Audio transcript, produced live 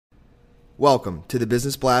Welcome to the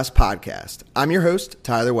Business Blast podcast. I'm your host,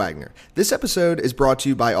 Tyler Wagner. This episode is brought to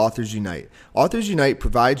you by Authors Unite. Authors Unite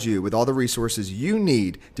provides you with all the resources you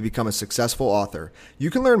need to become a successful author. You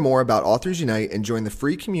can learn more about Authors Unite and join the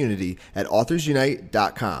free community at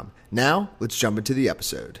authorsunite.com. Now, let's jump into the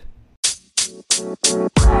episode.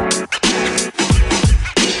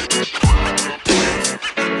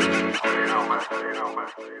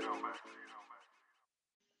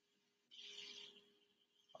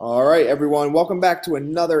 All right, everyone. Welcome back to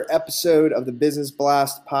another episode of the Business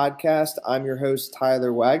Blast podcast. I'm your host,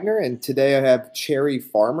 Tyler Wagner, and today I have Cherry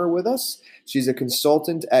Farmer with us. She's a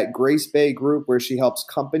consultant at Grace Bay Group, where she helps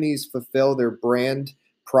companies fulfill their brand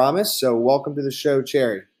promise. So welcome to the show,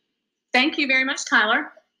 Cherry. Thank you very much,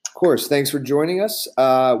 Tyler. Of course. Thanks for joining us.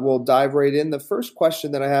 We'll dive right in. The first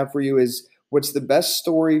question that I have for you is, what's the best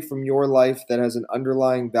story from your life that has an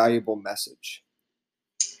underlying valuable message?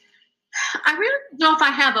 I really don't know if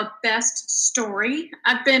I have a best story.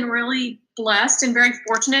 I've been really blessed and very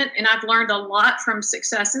fortunate, and I've learned a lot from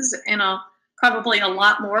successes and probably a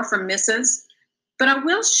lot more from misses. But I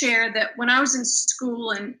will share that when I was in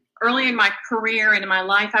school and early in my career and in my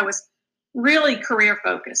life, I was really career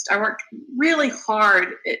focused. I worked really hard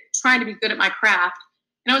at trying to be good at my craft,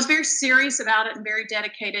 and I was very serious about it and very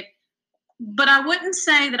dedicated. But I wouldn't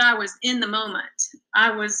say that I was in the moment.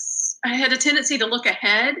 I had a tendency to look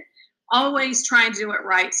ahead, always trying to do it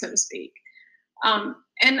right, so to speak. And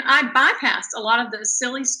I bypassed a lot of the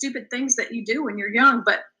silly, stupid things that you do when you're young,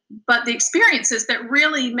 but the experiences that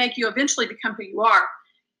really make you eventually become who you are.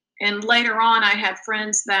 And later on, I had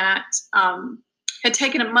friends that had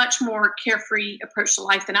taken a much more carefree approach to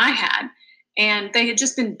life than I had. And they had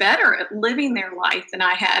just been better at living their life than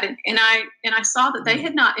I had. And I saw that they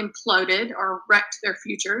had not imploded or wrecked their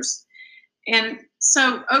futures. And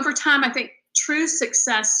so over time, I think true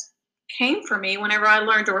success came for me whenever I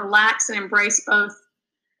learned to relax and embrace both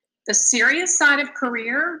the serious side of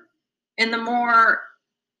career and the more,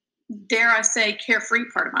 dare I say,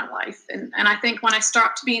 carefree part of my life. And I think when I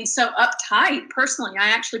stopped being so uptight personally, I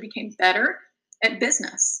actually became better at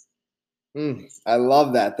business. I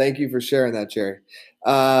love that. Thank you for sharing that, Cherry.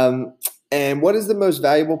 And what is the most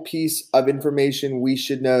valuable piece of information we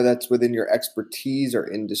should know that's within your expertise or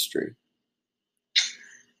industry?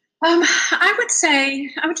 I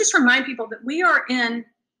would just remind people that we are in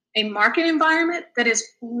a market environment that is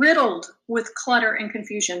riddled with clutter and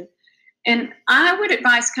confusion. And I would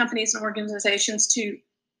advise companies and organizations to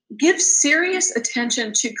give serious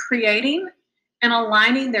attention to creating and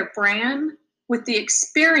aligning their brand with the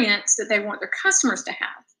experience that they want their customers to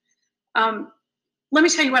have. Let me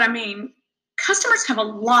tell you what I mean. Customers have a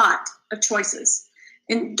lot of choices,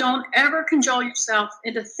 and don't ever cajole yourself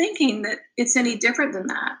into thinking that it's any different than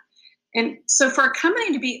that. And so for a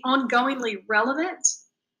company to be ongoingly relevant,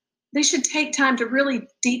 they should take time to really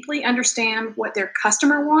deeply understand what their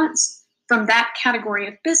customer wants from that category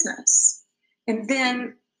of business. And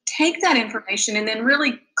then take that information and then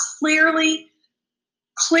really clearly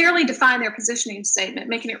define their positioning statement,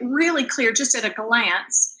 making it really clear just at a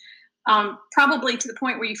glance, probably to the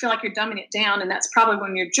point where you feel like you're dumbing it down. And that's probably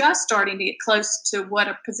when you're just starting to get close to what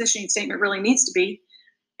a positioning statement really needs to be.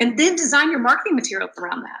 And then design your marketing materials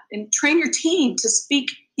around that and train your team to speak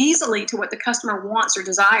easily to what the customer wants or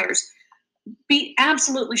desires. Be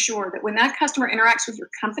absolutely sure that when that customer interacts with your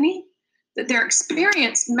company, that their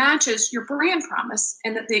experience matches your brand promise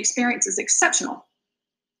and that the experience is exceptional.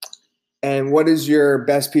 And what is your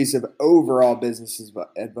best piece of overall business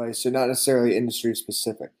advice? So not necessarily industry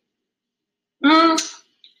specific.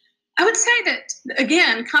 I would say that,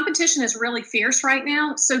 again, competition is really fierce right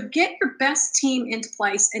now. So get your best team into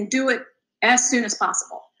place and do it as soon as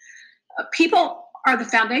possible. People are the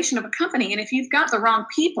foundation of a company. And if you've got the wrong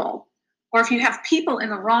people, or if you have people in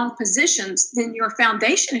the wrong positions, then your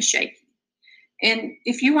foundation is shaky. And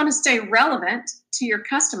if you want to stay relevant to your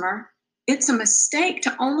customer, it's a mistake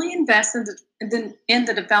to only invest in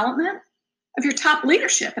the development of your top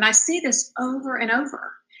leadership. And I see this over and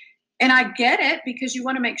over. And I get it, because you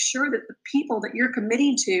want to make sure that the people that you're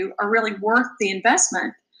committing to are really worth the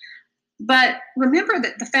investment. But remember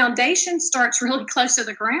that the foundation starts really close to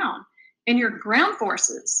the ground, and your ground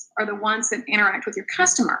forces are the ones that interact with your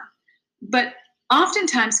customer. But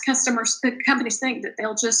oftentimes companies think that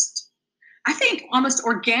they'll just, I think, almost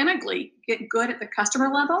organically get good at the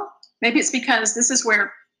customer level. Maybe it's because this is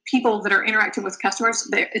where people that are interacting with customers,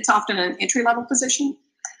 it's often an entry-level position.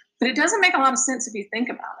 But it doesn't make a lot of sense if you think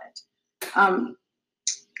about it.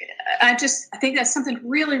 I think that's something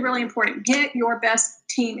really, really important. Get your best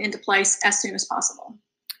team into place as soon as possible.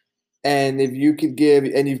 And if you could give,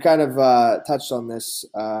 and you've kind of touched on this,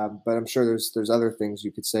 but I'm sure there's other things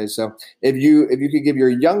you could say. So if you could give your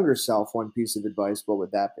younger self one piece of advice, what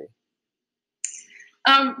would that be?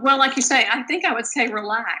 Well, like you say, I think I would say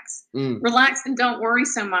relax. Mm. Relax and don't worry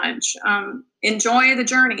so much. Enjoy the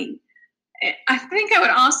journey. I think I would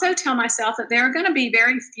also tell myself that there are going to be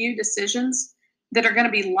very few decisions that are going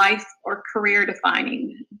to be life or career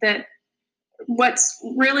defining. That what's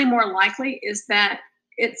really more likely is that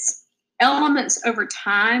it's elements over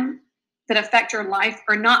time that affect your life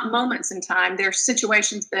are not moments in time. They're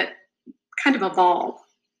situations that kind of evolve.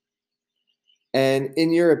 And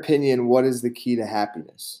in your opinion, what is the key to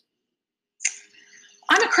happiness?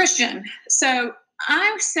 I'm a Christian, so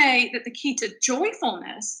I say that the key to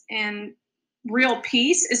joyfulness and real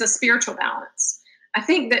peace is a spiritual balance. I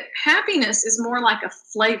think that happiness is more like a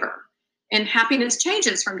flavor, and happiness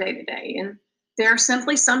changes from day to day. And there are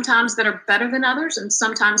simply some times that are better than others and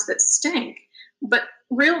sometimes that stink. But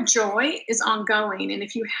real joy is ongoing. And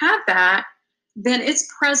if you have that, then it's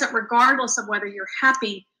present regardless of whether you're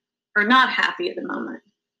happy or not happy at the moment.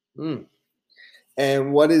 Mm.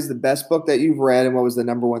 And what is the best book that you've read, and what was the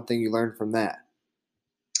number one thing you learned from that?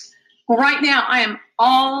 Well, right now I am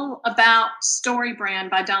all about Story Brand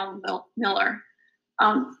by Donald Miller.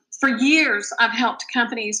 For years, I've helped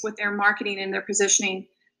companies with their marketing and their positioning.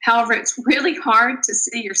 However, it's really hard to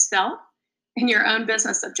see yourself and your own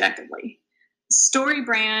business objectively. Story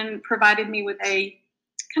Brand provided me with a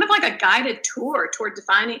kind of like a guided tour toward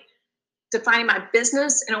defining my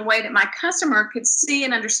business in a way that my customer could see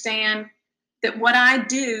and understand that what I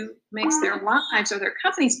do makes their lives or their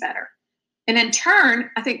companies better. And in turn,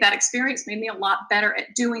 I think that experience made me a lot better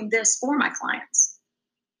at doing this for my clients.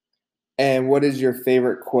 And what is your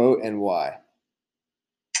favorite quote and why?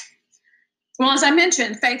 Well, as I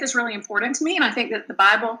mentioned, faith is really important to me, and I think that the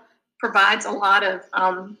Bible provides a lot of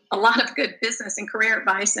good business and career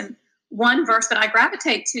advice. And one verse that I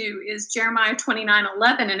gravitate to is Jeremiah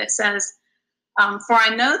 29:11, and it says, "For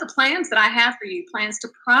I know the plans that I have for you, plans to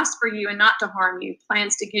prosper you and not to harm you,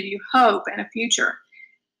 plans to give you hope and a future."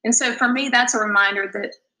 And so for me, that's a reminder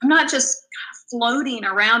that I'm not just floating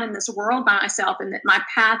around in this world by myself, and that my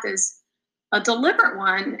path is a deliberate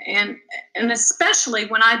one, and especially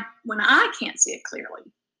when I can't see it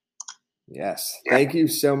clearly. Yes. Thank you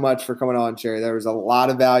so much for coming on, Sherry. There was a lot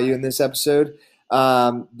of value in this episode.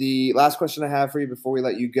 The last question I have for you before we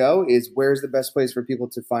let you go is, where's the best place for people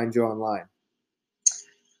to find you online?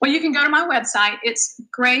 Well, you can go to my website. It's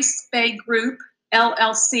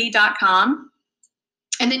GraceBayGroupLLC.com.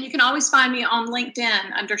 And then you can always find me on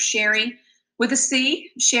LinkedIn under Sherry with a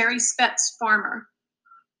C, Sherry Spetz Farmer.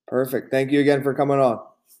 Perfect. Thank you again for coming on.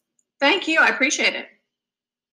 Thank you. I appreciate it.